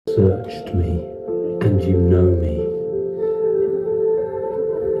Searched me, and you know me.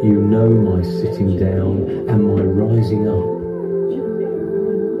 You know my sitting down and my rising up.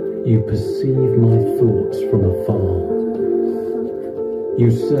 You perceive my thoughts from afar.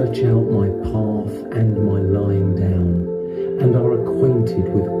 You search out my path and my lying down, and are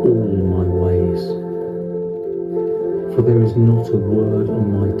acquainted with all my ways. For there is not a word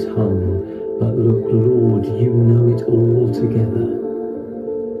on my tongue, but look, Lord, you know it all together.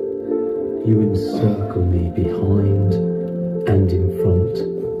 You encircle me behind and in front,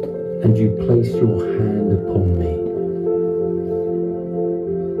 and you place your hand upon me.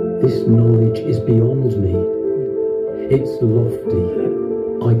 This knowledge is beyond me. It's lofty.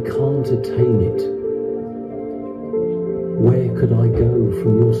 I can't attain it. Where could I go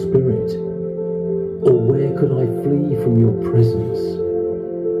from your spirit? Or where could I flee from your presence?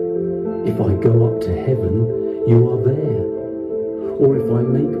 If I go up to heaven, you are there. Or if I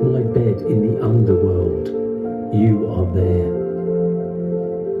make my bed in the underworld, you are there.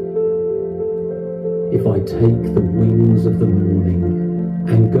 If I take the wings of the morning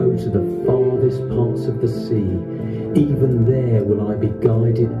and go to the farthest parts of the sea, even there will I be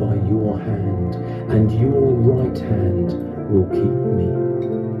guided by your hand, and your right hand will keep me.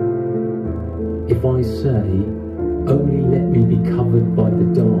 If I say, only let me be covered by the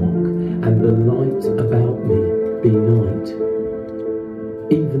dark, and the light about me be night,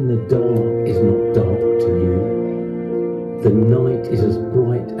 even the dark is not dark to you. The night is as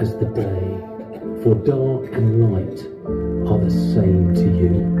bright as the day, for dark and light are the same to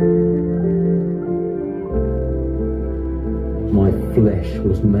you. My flesh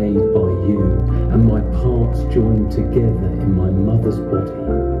was made by you, and my parts joined together in my mother's body.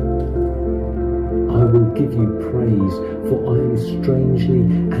 I will give you praise, for I am strangely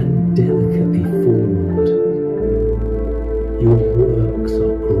and delicately formed. Your works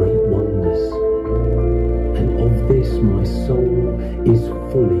are great wonders, and of this my soul is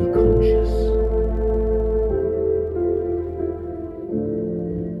fully conscious.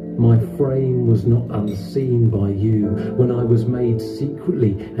 My frame was not unseen by you when I was made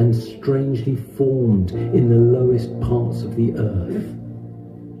secretly and strangely formed in the lowest parts of the earth.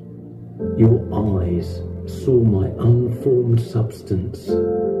 Your eyes saw my unformed substance.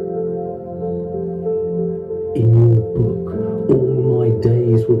 In your book, all my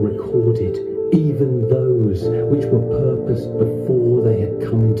days were recorded, even those which were purposed before they had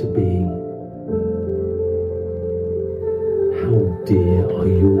come into being. How dear are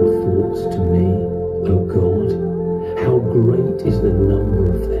your thoughts to me, O God? How great is the number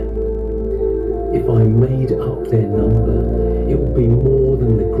of them? If I made up their number, it would be more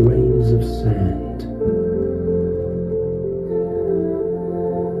than the grains of sand.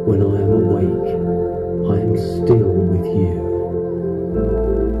 When I am awake, I am still with you.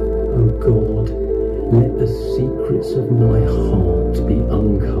 O God, let the secrets of my heart be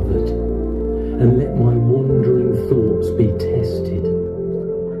uncovered, and let my wandering thoughts be tested.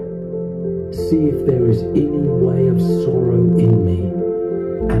 See if there is any way of sorrow in me,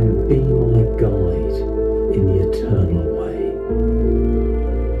 and be my guide in the eternal way.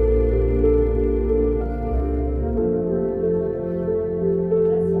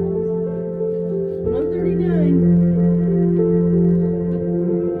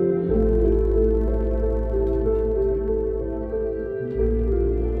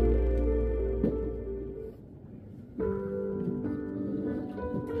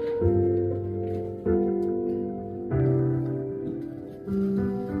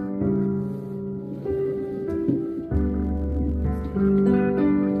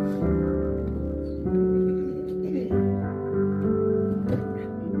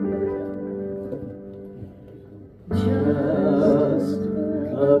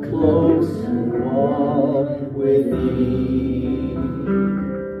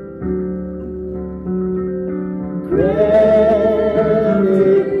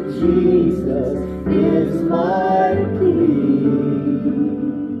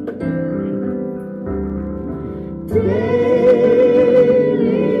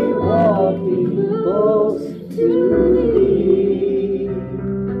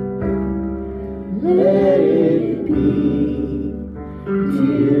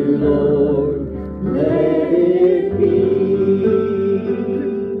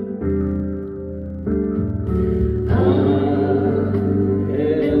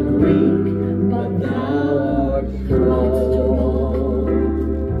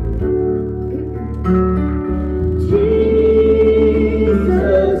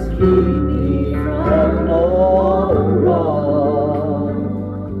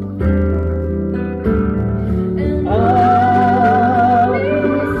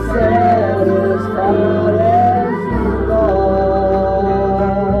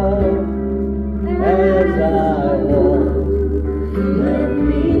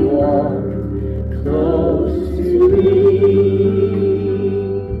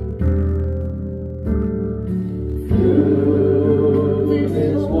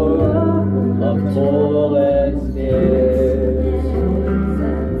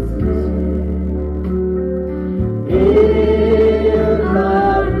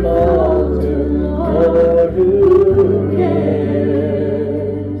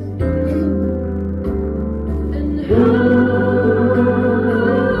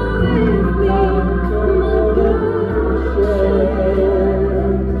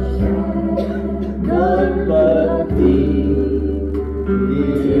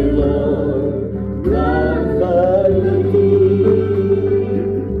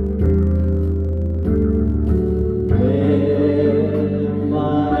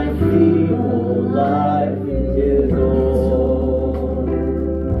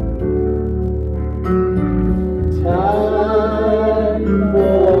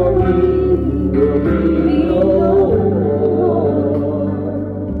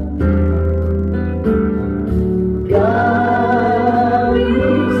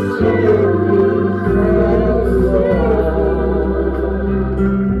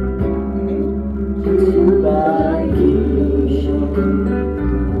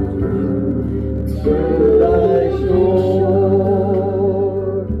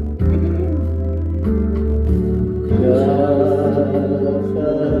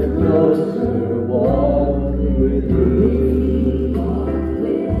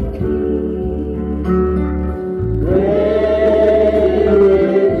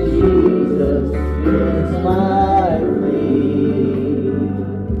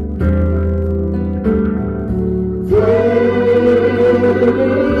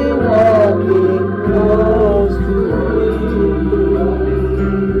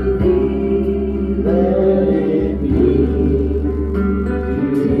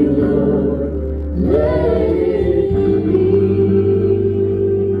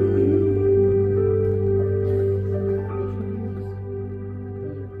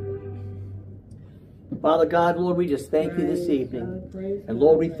 Father God, Lord, we just thank you this evening. And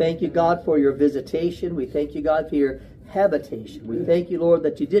Lord, we thank you, God, for your visitation. We thank you, God, for your habitation. We thank you, Lord,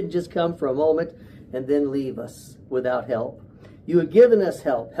 that you didn't just come for a moment and then leave us without help. You have given us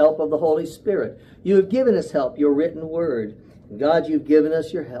help, help of the Holy Spirit. You have given us help, your written word. And God, you've given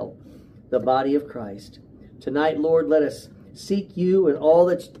us your help, the body of Christ. Tonight, Lord, let us seek you and all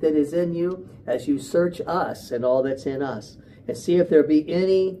that is in you as you search us and all that's in us. And see if there be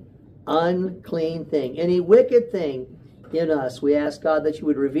any unclean thing, any wicked thing in us. We ask, God, that you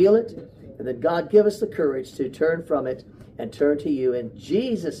would reveal it. And that God give us the courage to turn from it and turn to you. In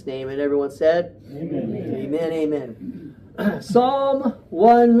Jesus' name. And everyone said, amen. Amen, amen. Psalm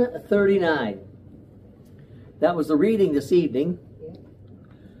 139. That was the reading this evening.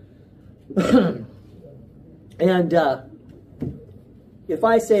 And if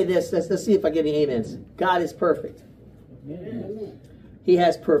I say this, let's see if I get any amens. God is perfect. Amen. He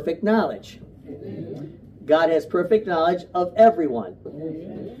has perfect knowledge. Amen. God has perfect knowledge of everyone.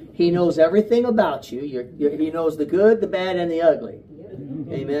 Amen. He knows everything about you. He knows the good, the bad, and the ugly.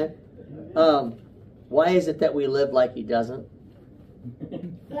 Amen. Why is it that we live like he doesn't? That's a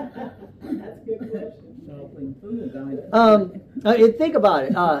good question. Think about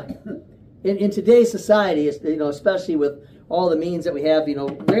it. In today's society, especially with all the means that we have,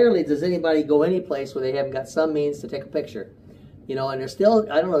 rarely does anybody go any place where they haven't got some means to take a picture. And they're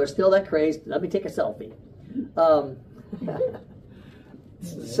still, I don't know, they're still that crazed. Let me take a selfie. So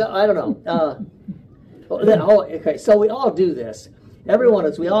I don't know. Okay, so we all do this. Every one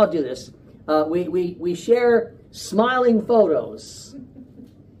of us, we all do this. We share smiling photos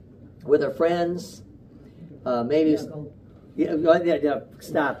with our friends. Maybe, stop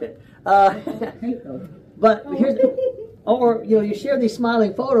it. But here's, or you share these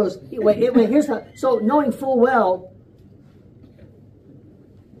smiling photos. Wait, here's how. So knowing full well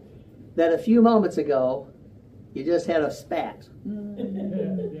that a few moments ago you just had a spat,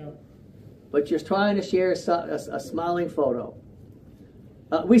 but you're trying to share a smiling photo.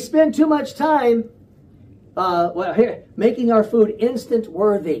 We spend too much time making our food instant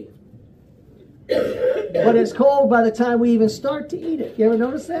worthy, but it's cold by the time we even start to eat it. You ever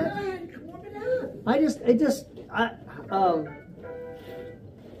notice that?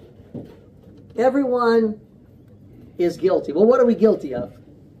 Everyone is guilty. Well, what are we guilty of?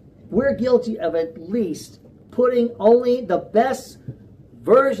 We're guilty of at least putting only the best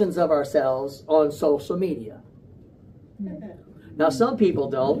versions of ourselves on social media. Now, some people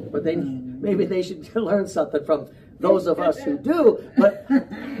don't, but maybe they should learn something from those of us who do. But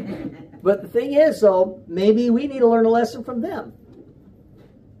the thing is, though, maybe we need to learn a lesson from them.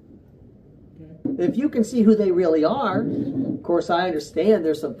 If you can see who they really are, of course, I understand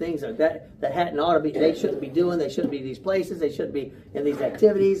there's some things that hadn't ought to be, they shouldn't be doing, they shouldn't be in these places, they shouldn't be in these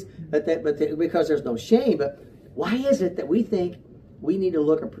activities, because there's no shame. But why is it that we think we need to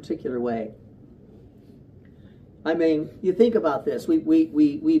look a particular way? I mean, you think about this. We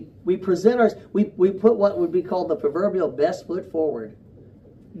present we put what would be called the proverbial best foot forward,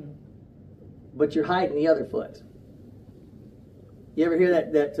 but you're hiding the other foot. You ever hear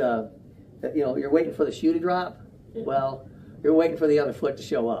that you're waiting for the shoe to drop? Well, you're waiting for the other foot to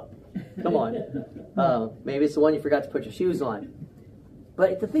show up. Come on. Maybe it's the one you forgot to put your shoes on.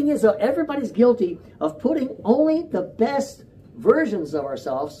 But the thing is, though, everybody's guilty of putting only the best versions of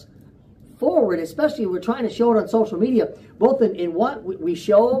ourselves forward, especially if we're trying to show it on social media, both in what we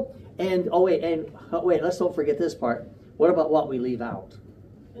show and, let's don't forget this part. What about what we leave out?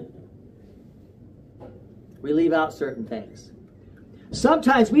 We leave out certain things.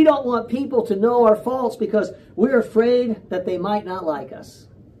 Sometimes we don't want people to know our faults because we're afraid that they might not like us.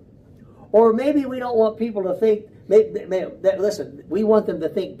 Or maybe we don't want people to think, listen, we want them to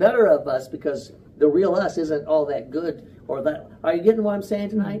think better of us because the real us isn't all that good or that. Are you getting what I'm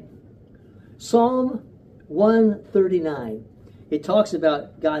saying tonight? Psalm 139. It talks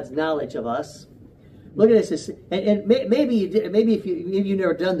about God's knowledge of us. Look at this, and maybe you did, maybe if you've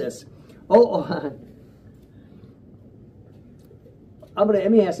never done this.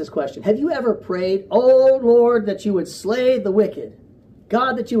 Let me ask this question. Have you ever prayed, oh Lord, that you would slay the wicked?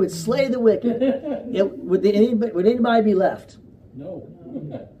 God, that you would slay the wicked. Would anybody be left?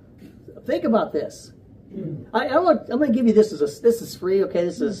 No. Think about this. I'm going to give you this this is free, okay?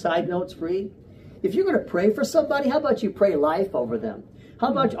 This is a side note, it's free. If you're going to pray for somebody, how about you pray life over them?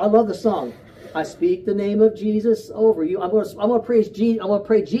 How about I love the song. I speak the name of Jesus over you. I'm going to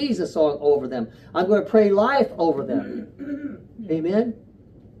pray Jesus song over them. I'm going to pray life over them. Amen.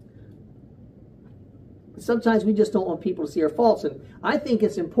 Sometimes we just don't want people to see our faults, and I think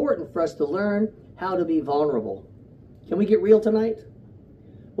it's important for us to learn how to be vulnerable. Can we get real tonight?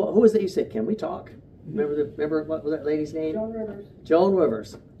 Well, who is it you said, can we talk? Remember what was that lady's name? Joan Rivers. Joan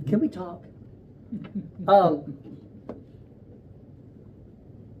Rivers. Can we talk?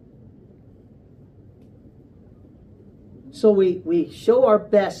 So we show our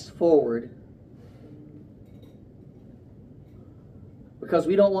best forward because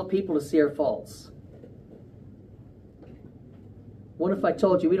we don't want people to see our faults. What if I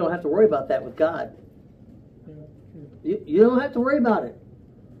told you we don't have to worry about that with God? You don't have to worry about it.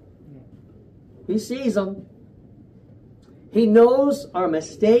 He sees them. He knows our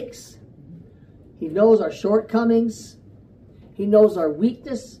mistakes. He knows our shortcomings. He knows our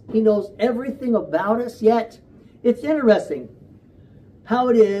weakness. He knows everything about us. Yet, it's interesting how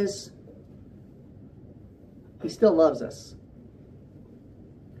it is He still loves us.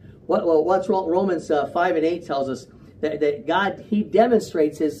 What's wrong? Romans 5 and 8 tells us that God, He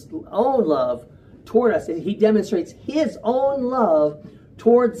demonstrates His own love toward us. He demonstrates His own love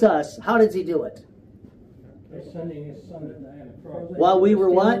towards us. How does He do it? By sending His Son to die on the cross. While we were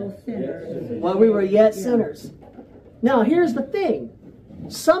what? While we were yet sinners. Now, here's the thing.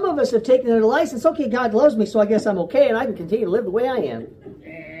 Some of us have taken it as a license. Okay, God loves me, so I guess I'm okay, and I can continue to live the way I am.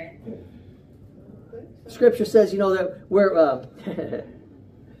 Scripture says, that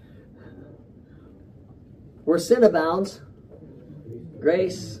where sin abounds,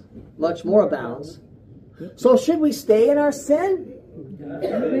 grace much more abounds. So should we stay in our sin?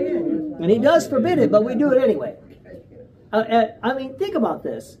 And He does forbid it, but we do it anyway. I mean, think about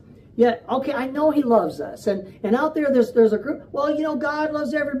this. Yeah, okay, I know He loves us. And out there's a group, well, God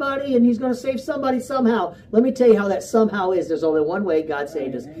loves everybody and He's going to save somebody somehow. Let me tell you how that somehow is. There's only one way God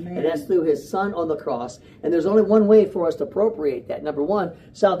saved us, and that's through His Son on the cross. And there's only one way for us to appropriate that. Number one,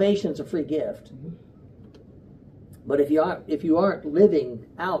 salvation is a free gift. But if you aren't living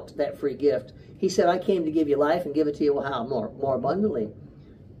out that free gift, He said, I came to give you life and give it to you how? More abundantly.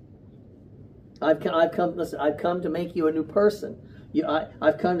 I've come to make you a new person.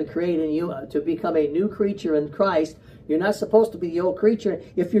 I've come to create in you to become a new creature in Christ. You're not supposed to be the old creature.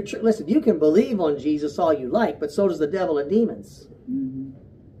 Listen, you can believe on Jesus all you like, but so does the devil and demons.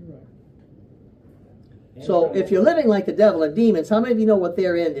 So if you're living like the devil and demons, how many of you know what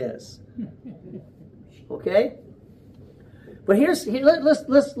their end is? Okay? But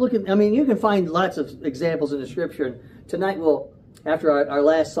let's look at, you can find lots of examples in the Scripture. And tonight after our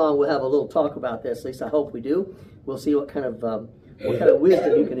last song, we'll have a little talk about this. At least I hope we do. We'll see what kind of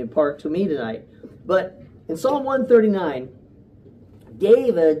wisdom you can impart to me tonight. But in Psalm 139,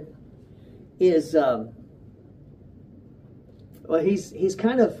 David is, he's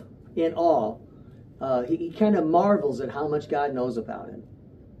kind of in awe. He kind of marvels at how much God knows about him.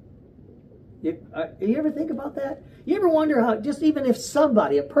 You ever think about that? You ever wonder how, just even if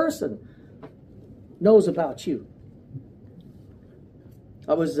a person, knows about you?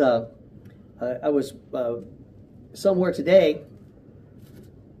 I was somewhere today,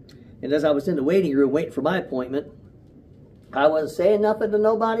 and as I was in the waiting room waiting for my appointment, I wasn't saying nothing to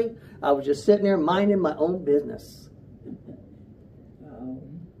nobody. I was just sitting there minding my own business.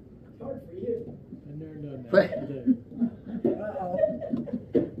 Hard for you. I've never done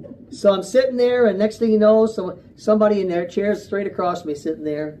that. So I'm sitting there, and next thing you know, somebody in their chair's straight across me sitting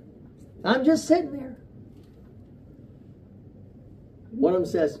there. I'm just sitting there. One of them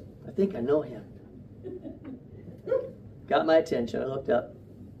says, I think I know him. Got my attention. I looked up.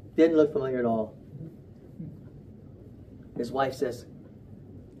 Didn't look familiar at all. His wife says,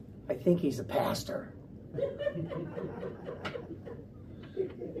 I think he's a pastor.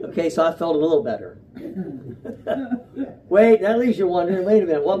 Okay, so I felt a little better. Wait, that leaves you wondering, wait a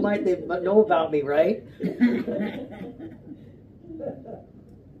minute, what might they know about me, right?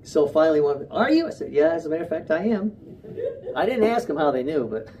 So finally, are you? I said, yeah, as a matter of fact, I am. I didn't ask them how they knew,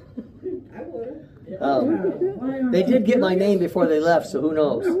 but I would. they did get my name before they left, so who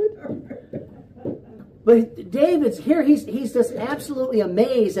knows? But David's here, he's just absolutely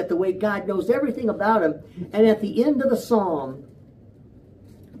amazed at the way God knows everything about him. And at the end of the psalm,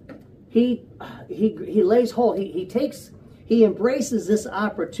 he lays hold, he embraces this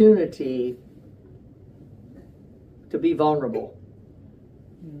opportunity to be vulnerable.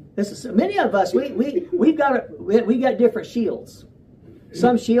 Many of us, we got different shields.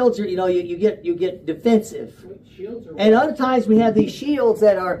 Some shields are, you get defensive, and other times we have these shields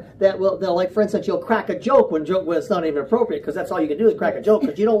they'll, like, for instance, you'll crack a joke when it's not even appropriate, because that's all you can do is crack a joke,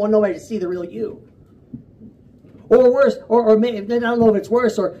 because you don't want nobody to see the real you. Or worse, or maybe, I don't know if it's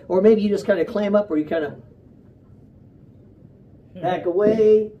worse, or maybe you just kind of clam up, or you kind of back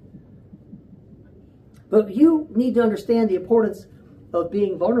away. But you need to understand the importance of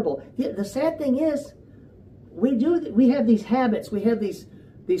being vulnerable. The sad thing is, we have these habits, we have these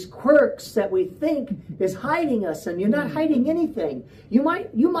these quirks that we think is hiding us, and you're not hiding anything. You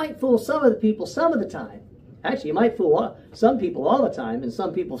might fool some of the people some of the time. Actually, you might fool some people all the time, and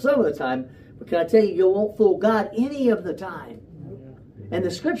some people some of the time. But can I tell you, you won't fool God any of the time. And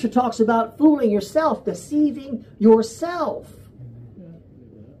the Scripture talks about fooling yourself, deceiving yourself.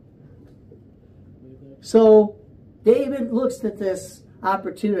 So David looks at this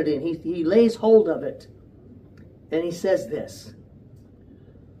opportunity, and he lays hold of it, and he says this: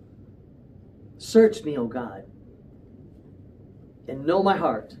 "Search me, O God, and know my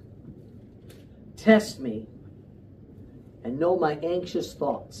heart. Test me, and know my anxious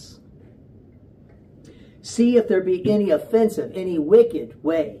thoughts. See if there be any offensive, any wicked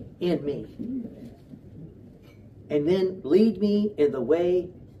way in me. And then lead me in the way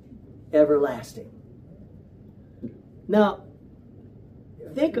everlasting." Now,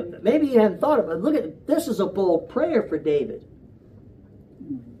 think of, maybe you haven't thought of it, but look at this is a bold prayer for David.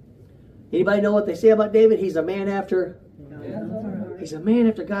 Anybody know what they say about David? He's a man after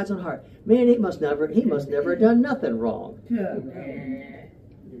God's own heart. Man, he must never have done nothing wrong.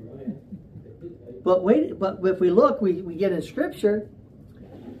 But if we look, we get in Scripture,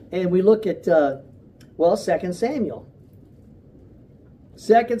 and we look at 2 Samuel.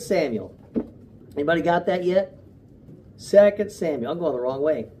 2 Samuel. Anybody got that yet? 2 Samuel. I'm going the wrong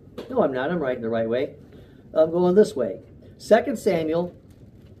way. No, I'm not. I'm right in the right way. I'm going this way. 2 Samuel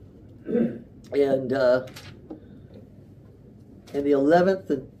and the 11th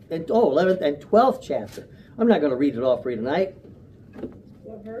and 12th chapter. I'm not going to read it all for you tonight.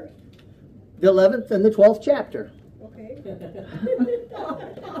 What verse? The 11th and the 12th chapter. Okay.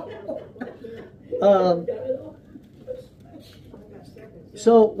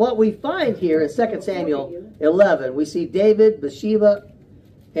 So what we find here in 2 Samuel 11, we see David, Bathsheba,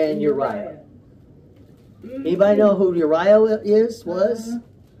 and Uriah. Anybody know who Uriah was?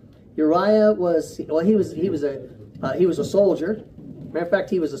 Uriah was he was a soldier. Matter of fact,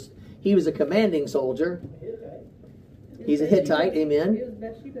 he was a commanding soldier. He's a Hittite, amen.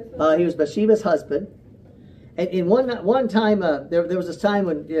 He was Bathsheba's husband. And in one time, there was this time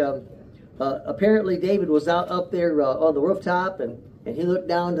when apparently David was up there on the rooftop, and he looked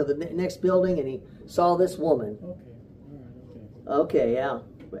down to the next building, and he saw this woman. Okay, yeah.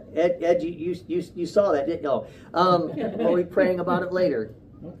 Ed, you saw that, didn't you? We'll be praying about it later.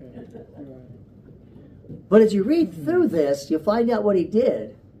 But as you read through this, you'll find out what he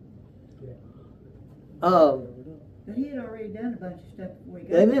did. But he had already done a bunch of stuff before he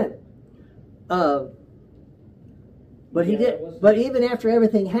got Amen. But he did. But even after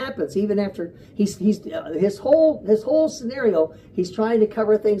everything happens, even after his whole scenario, he's trying to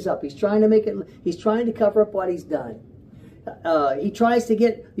cover things up. He's trying to cover up what he's done. He tries to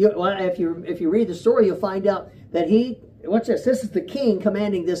get. If you read the story, you'll find out that watch this. This is the king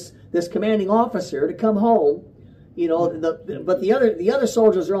commanding this commanding officer to come home. But the other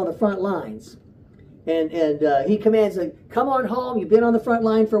soldiers are on the front lines. And he commands them, "Come on home. You've been on the front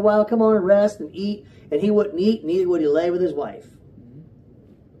line for a while. Come on and rest and eat." And he wouldn't eat, neither would he lay with his wife.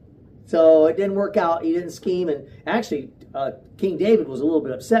 So it didn't work out. He didn't scheme. And actually, King David was a little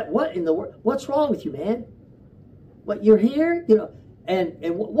bit upset. What in the world? What's wrong with you, man? What, you're here?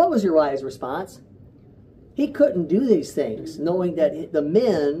 And what was Uriah's response? He couldn't do these things, knowing that the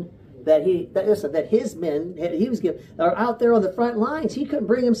men that his men he was given are out there on the front lines. He couldn't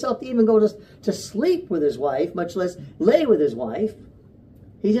bring himself to even go to sleep with his wife, much less lay with his wife.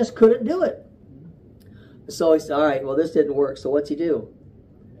 He just couldn't do it. So he said, "All right, well, this didn't work. So what's he do?"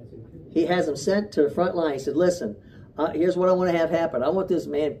 He has him sent to the front line. He said, "Listen, here's what I want to have happen. I want this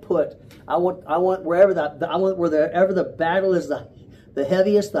man put. I want wherever the battle is the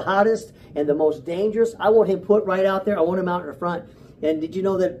heaviest, the hottest, and the most dangerous. I want him put right out there. I want him out in the front." And did you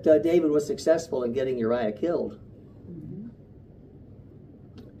know that David was successful in getting Uriah killed? Mm-hmm.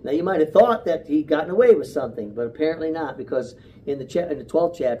 Now you might have thought that he'd gotten away with something, but apparently not, because in the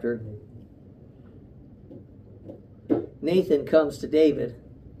 12th chapter, Nathan comes to David.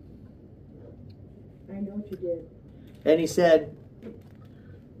 I know what you did. And he said,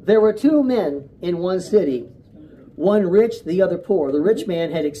 "There were two men in one city, one rich, the other poor. The rich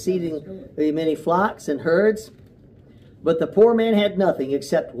man had exceedingly many flocks and herds, but the poor man had nothing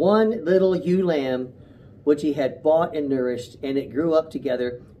except one little ewe lamb, which he had bought and nourished, and it grew up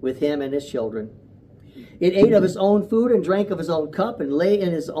together with him and his children. It ate of his own food and drank of his own cup and lay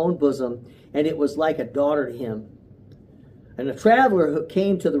in his own bosom, and it was like a daughter to him. And a traveler who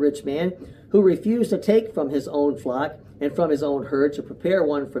came to the rich man, who refused to take from his own flock and from his own herd to prepare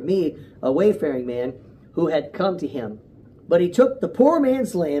one for me, a wayfaring man who had come to him. But he took the poor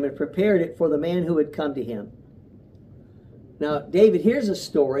man's lamb and prepared it for the man who had come to him. Now, David hears a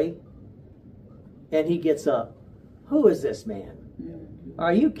story, and he gets up. Who is this man?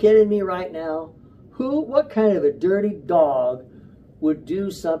 Are you kidding me right now? What kind of a dirty dog would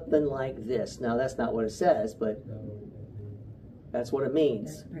do something like this? Now, that's not what it says, but that's what it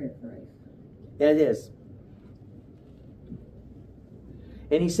means. That's paraphrase. Yeah, it is.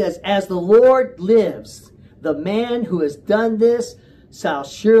 And he says, as the Lord lives, the man who has done this shall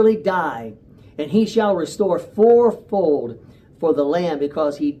surely die, and he shall restore fourfold for the land,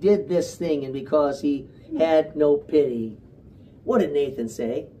 because he did this thing and because he had no pity. What did Nathan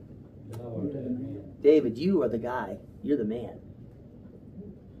say? David, you are the guy. You're the man.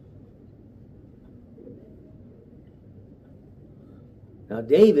 Now,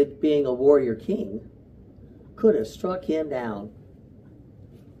 David, being a warrior king, could have struck him down.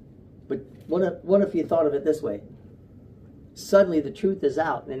 But what if you thought of it this way? Suddenly the truth is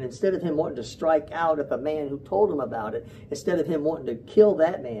out, and instead of him wanting to strike out at the man who told him about it, instead of him wanting to kill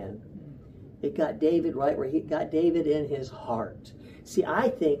that man, it got David right where he got David in his heart. See, I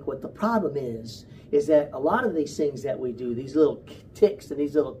think what the problem is that a lot of these things that we do, these little ticks and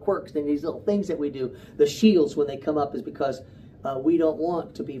these little quirks and these little things that we do, the shields when they come up, is because we don't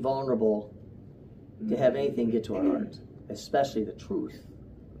want to be vulnerable to have anything get to our heart, especially the truth.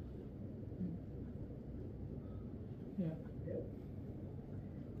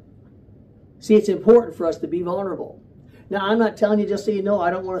 See, it's important for us to be vulnerable. Now, I'm not telling you just so you know, I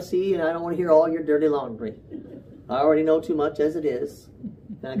don't want to see and I don't want to hear all your dirty laundry. I already know too much as it is.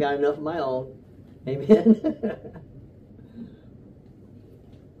 And I got enough of my own. Amen?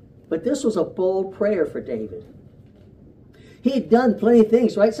 But this was a bold prayer for David. He had done plenty of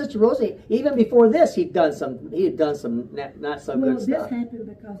things, right, Sister Rosie? Even before this, he had done some not so good stuff. Well, this happened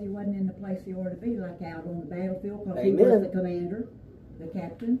because he wasn't in the place he ought to be, like out on the battlefield, because he Amen. was the commander, the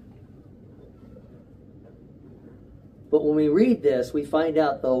captain. But when we read this, we find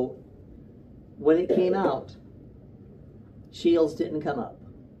out, though, when it came out, shields didn't come up.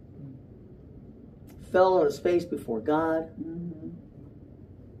 Fell on his face before God. Mm-hmm.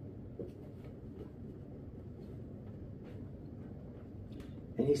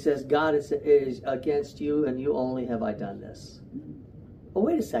 And he says, God is against you, and you only have I done this. Oh,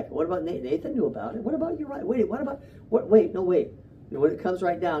 wait a second. What about Nathan? Nathan knew about it. What about you? Right? Wait. What about? What? Wait. No. Wait. When it comes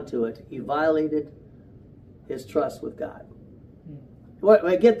right down to it, he violated his trust with God.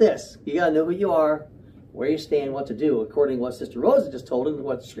 Wait, get this. You got to know who you are, where you stand, what to do, according to what Sister Rosa just told him,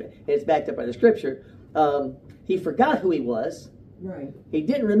 and it's backed up by the Scripture. He forgot who he was. Right. He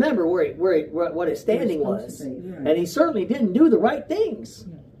didn't remember what his standing was, right. and he certainly didn't do the right things.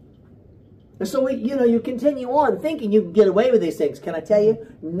 And so you continue on thinking you can get away with these things. Can I tell you?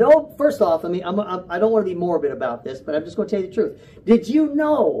 No. First off, I don't want to be morbid about this, but I'm just going to tell you the truth. Did you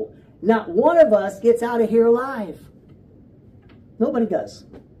know not one of us gets out of here alive? Nobody does.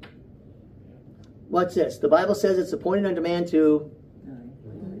 What's this? The Bible says it's appointed unto man to,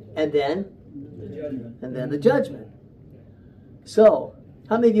 and then the judgment. So,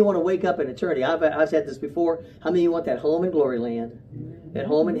 how many of you want to wake up in eternity? I've said this before. How many of you want that home in glory land? That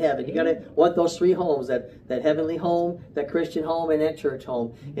home in heaven. You gotta want those three homes, that heavenly home, that Christian home, and that church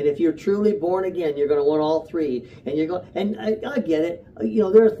home. And if you're truly born again, you're going to want all three. And you're going. And I get it.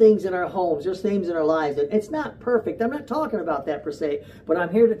 There are things in our homes, there's things in our lives that it's not perfect. I'm not talking about that per se, but I'm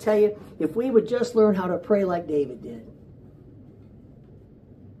here to tell you, if we would just learn how to pray like David did.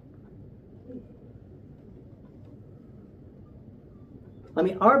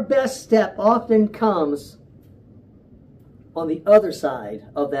 Our best step often comes on the other side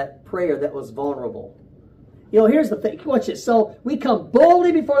of that prayer that was vulnerable. Here's the thing. Watch this. So we come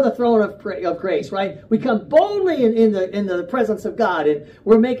boldly before the throne of grace, right? We come boldly in the presence of God, and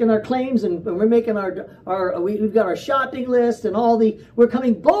we're making our claims, and we're making we've got our shopping list and we're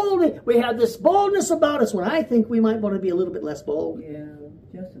coming boldly. We have this boldness about us when I think we might want to be a little bit less bold. Yeah,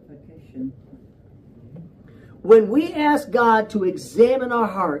 justification. When we ask God to examine our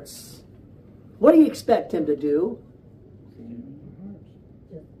hearts, what do you expect Him to do?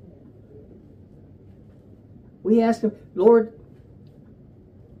 We ask Him, Lord,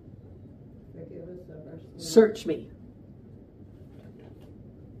 search me.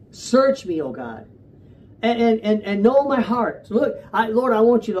 Search me, oh God, and know my heart. Look, Lord, I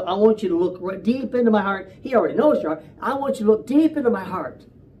want you to look right deep into my heart. He already knows your heart. I want you to look deep into my heart.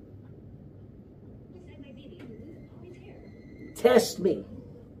 Test me.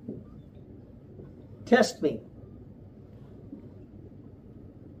 Test me.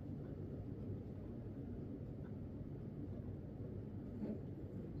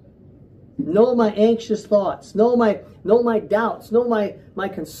 Know my anxious thoughts. Know my doubts. Know my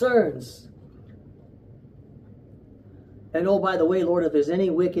concerns. And oh, by the way, Lord, if there's any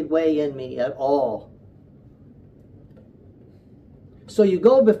wicked way in me at all. So you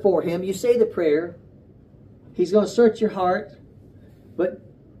go before Him, you say the prayer. He's going to search your heart. But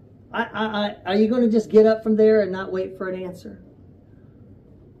are you going to just get up from there and not wait for an answer?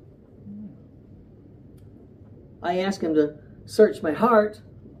 I ask Him to search my heart.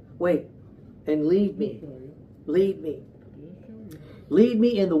 Wait. And lead me. Lead me. Lead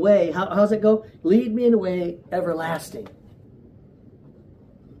me in the way. How's it go? Lead me in the way everlasting.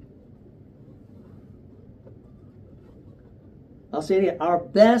 I'll say it again. Our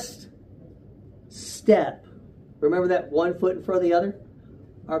best step. Remember that one foot in front of the other?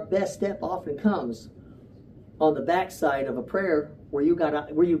 Our best step often comes on the backside of a prayer where you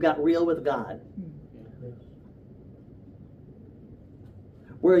got real with God.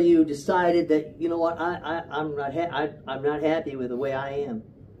 Where you decided that, you know what, I'm not happy with the way I am.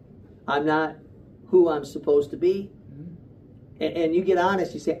 I'm not who I'm supposed to be. And you get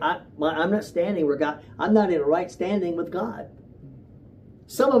honest. You say, I'm not standing where God. I'm not in a right standing with God.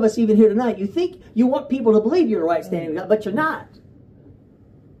 Some of us even here tonight, you think you want people to believe you're in a right standing with God, but you're not.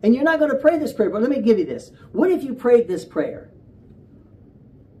 And you're not going to pray this prayer. But let me give you this. What if you prayed this prayer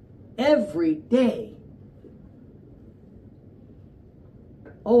every day?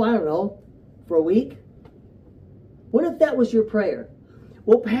 Oh, I don't know, for a week? What if that was your prayer?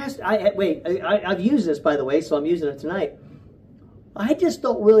 Well, Pastor, I've used this, by the way, so I'm using it tonight. I just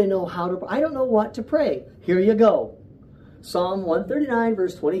don't really know how to, I don't know what to pray. Here you go. Psalm 139,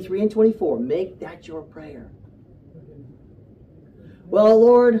 verse 23 and 24. Make that your prayer. Well,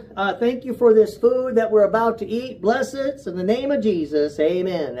 Lord, thank you for this food that we're about to eat. Bless it in the name of Jesus.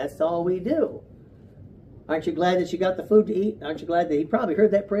 Amen. That's all we do. Aren't you glad that you got the food to eat? Aren't you glad that He probably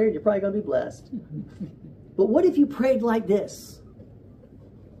heard that prayer and you're probably going to be blessed? But what if you prayed like this?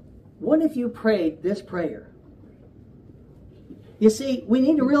 What if you prayed this prayer? You see, we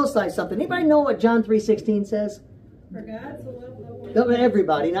need to realize something. Anybody know what John 3:16 says? For God so loved the world. No,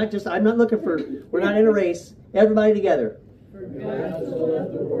 everybody, not just, I'm not looking for, we're not in a race. Everybody together. For God so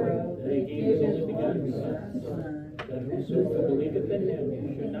loved the world that He gave His only begotten Son, That whosoever believeth in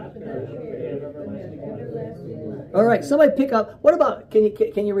Him should not perish, but have everlasting life. All right, somebody pick up. What about,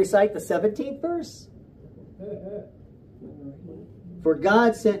 can you recite the 17th verse? For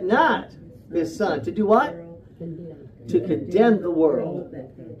God sent not His Son to do what? To condemn the world.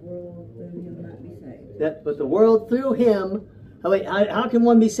 that the world through Him might be saved. But the world through Him, how can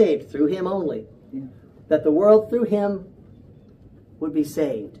one be saved? Through Him only. Yeah. That the world through Him would be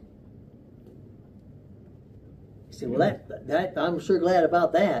saved. You say, well, that I'm sure glad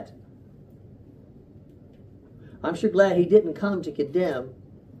about that. I'm sure glad He didn't come to condemn.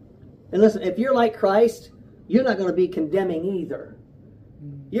 And listen, if you're like Christ, you're not going to be condemning either.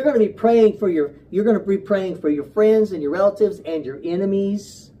 You're going to be praying for your friends and your relatives and your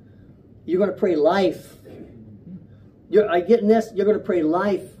enemies. You're going to pray life. I get this. You're going to pray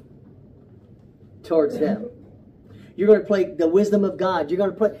life towards them. You're going to pray the wisdom of God. You're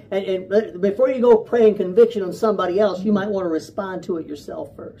going to pray, and before you go praying conviction on somebody else, you might want to respond to it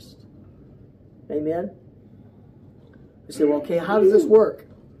yourself first. Amen. You say, well, okay, how does this work?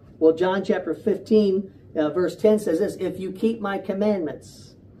 Well, John chapter 15, verse 10 says this: if you keep my commandments.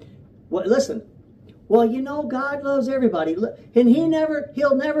 Well, listen. Well, you know, God loves everybody, and He'll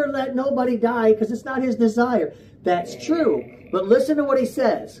never let nobody die because it's not His desire. That's true. But listen to what He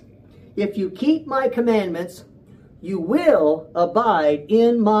says. If you keep my commandments, you will abide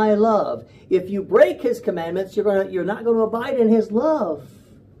in my love. If you break His commandments, you're not going to abide in His love.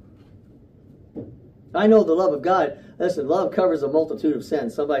 I know the love of God. Listen, love covers a multitude of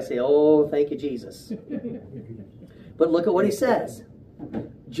sins. Somebody say, oh, thank you, Jesus. But look at what He says.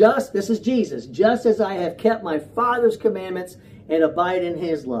 This is Jesus. Just as I have kept my Father's commandments and abide in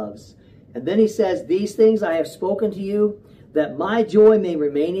His loves. And then He says, these things I have spoken to you, that my joy may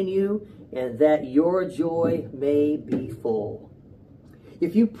remain in you, and that your joy may be full.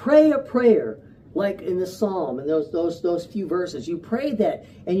 If you pray a prayer, like in the Psalm, and those few verses, you pray that,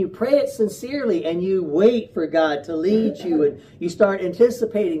 and you pray it sincerely, and you wait for God to lead you, and you start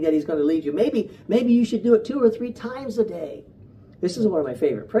anticipating that He's going to lead you. Maybe you should do it 2 or 3 times a day. This is one of my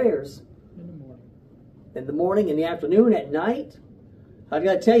favorite prayers. In the morning, in the afternoon, at night. I've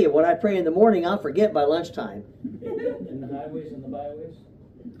got to tell you, what I pray in the morning, I'll forget by lunchtime. In the highways and the byways.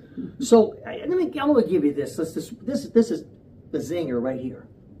 So I'm going to give you this. This is the zinger right here.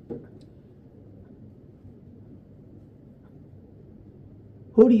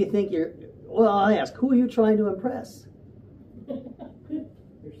 Who do you think well, I ask, who are you trying to impress?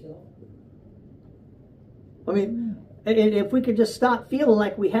 Yourself. I mean, and if we could just stop feeling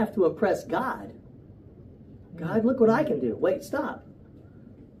like we have to impress God. God, look what I can do. Wait, stop.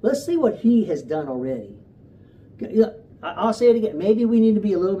 Let's see what He has done already. I'll say it again. Maybe we need to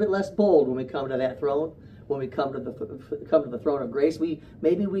be a little bit less bold when we come to that throne. When we come to the throne of grace,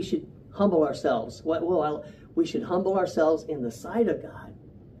 maybe we should humble ourselves. We should humble ourselves in the sight of God.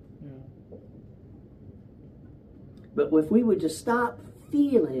 But if we would just stop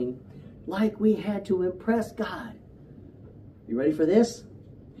feeling like we had to impress God. You ready for this?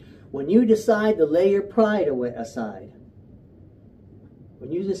 When you decide to lay your pride aside,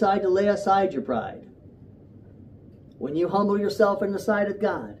 when you decide to lay aside your pride, when you humble yourself in the sight of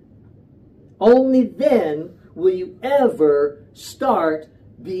God, only then will you ever start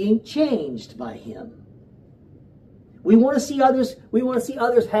being changed by Him. We want to see others. We want to see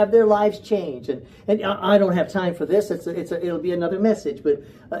others have their lives changed, and I don't have time for this. It'll be another message. But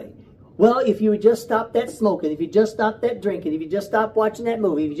well, if you would just stop that smoking, if you just stop that drinking, if you just stop watching that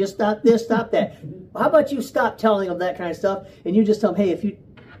movie, if you just stop this, stop that. How about you stop telling them that kind of stuff, and you just tell them, hey, if you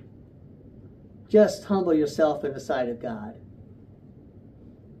just humble yourself in the sight of God,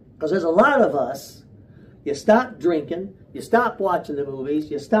 because there's a lot of us. You stop drinking, you stop watching the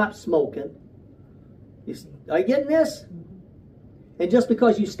movies, you stop smoking. Are you getting this? And just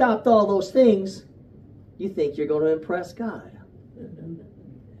because you stopped all those things, you think you're going to impress God.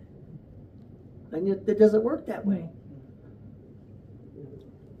 And it doesn't work that way.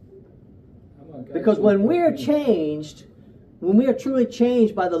 Because when we're changed, when we are truly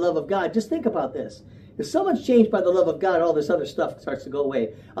changed by the love of God, just think about this. If someone's changed by the love of God, all this other stuff starts to go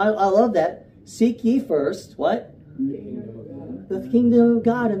away. I love that. Seek ye first, what? The kingdom of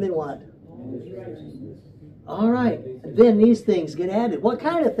God, and then what? All right. Then these things get added. What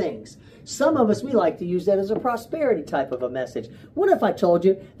kind of things? Some of us, we like to use that as a prosperity type of a message. What if I told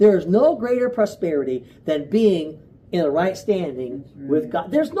you there is no greater prosperity than being in a right standing with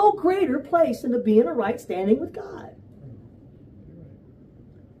God? There's no greater place than to be in a right standing with God.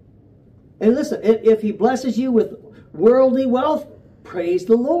 And listen, if He blesses you with worldly wealth, praise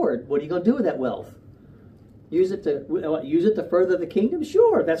the Lord. What are you going to do with that wealth? Use it to further the kingdom?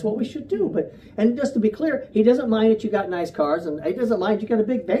 Sure, that's what we should do. And just to be clear, He doesn't mind that you got nice cars, and He doesn't mind you got a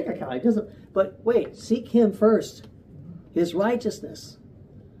big bank account. He doesn't. But wait, seek Him first, His righteousness,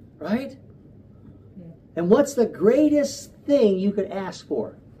 right? And what's the greatest thing you could ask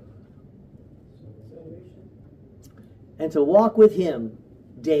for? And to walk with Him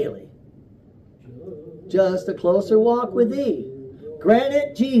daily. Just a closer walk with Thee. Grant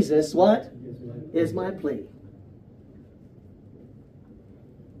it, Jesus, what? Is my plea.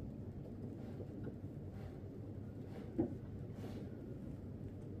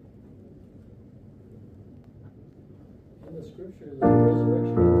 In the scripture, the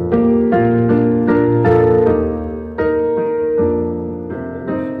resurrection.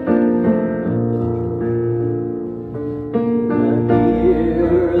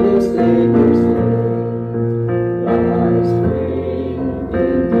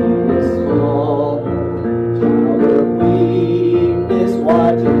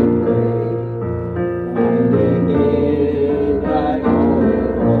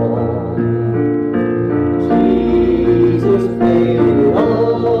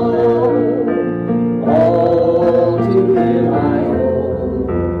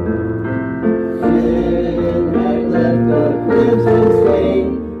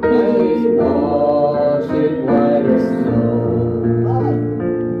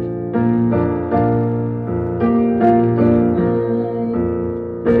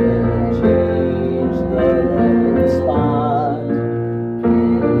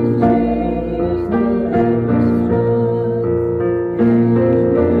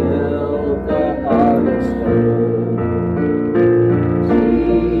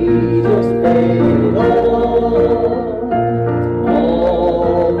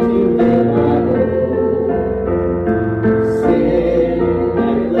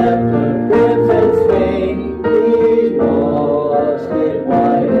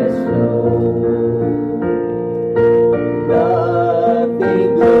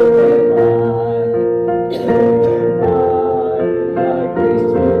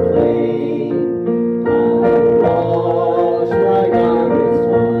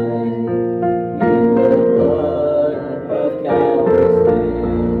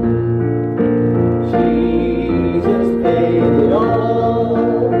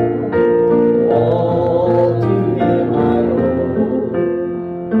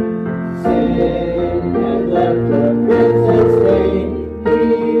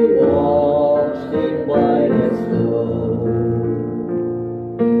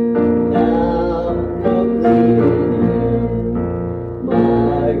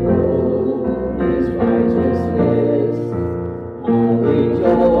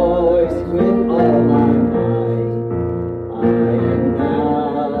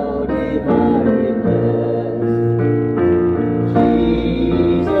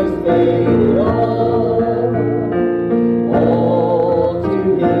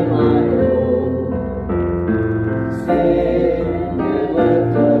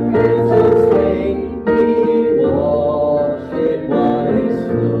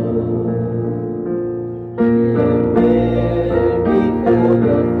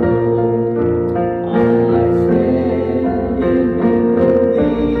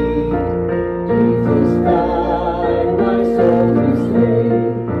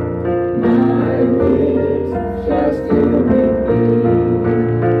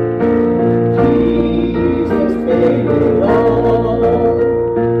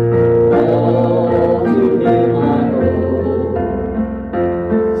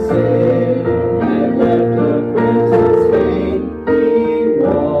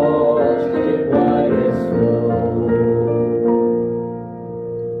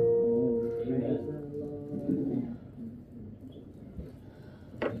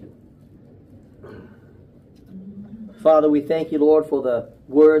 Father, we thank you, Lord, for the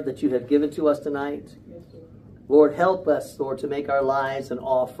word that you have given to us tonight. Lord, help us, Lord, to make our lives an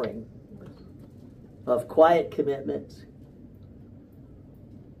offering of quiet commitment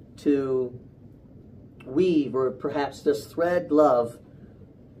to weave or perhaps just thread love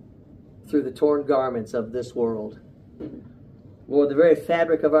through the torn garments of this world. Lord, the very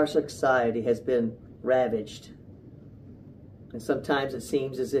fabric of our society has been ravaged. And sometimes it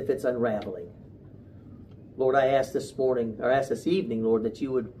seems as if it's unraveling. Lord, I ask this morning, or ask this evening, Lord, that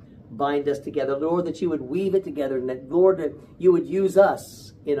you would bind us together. Lord, that you would weave it together. And that, Lord, that you would use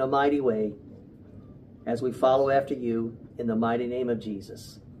us in a mighty way as we follow after you in the mighty name of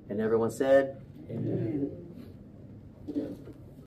Jesus. And everyone said, Amen.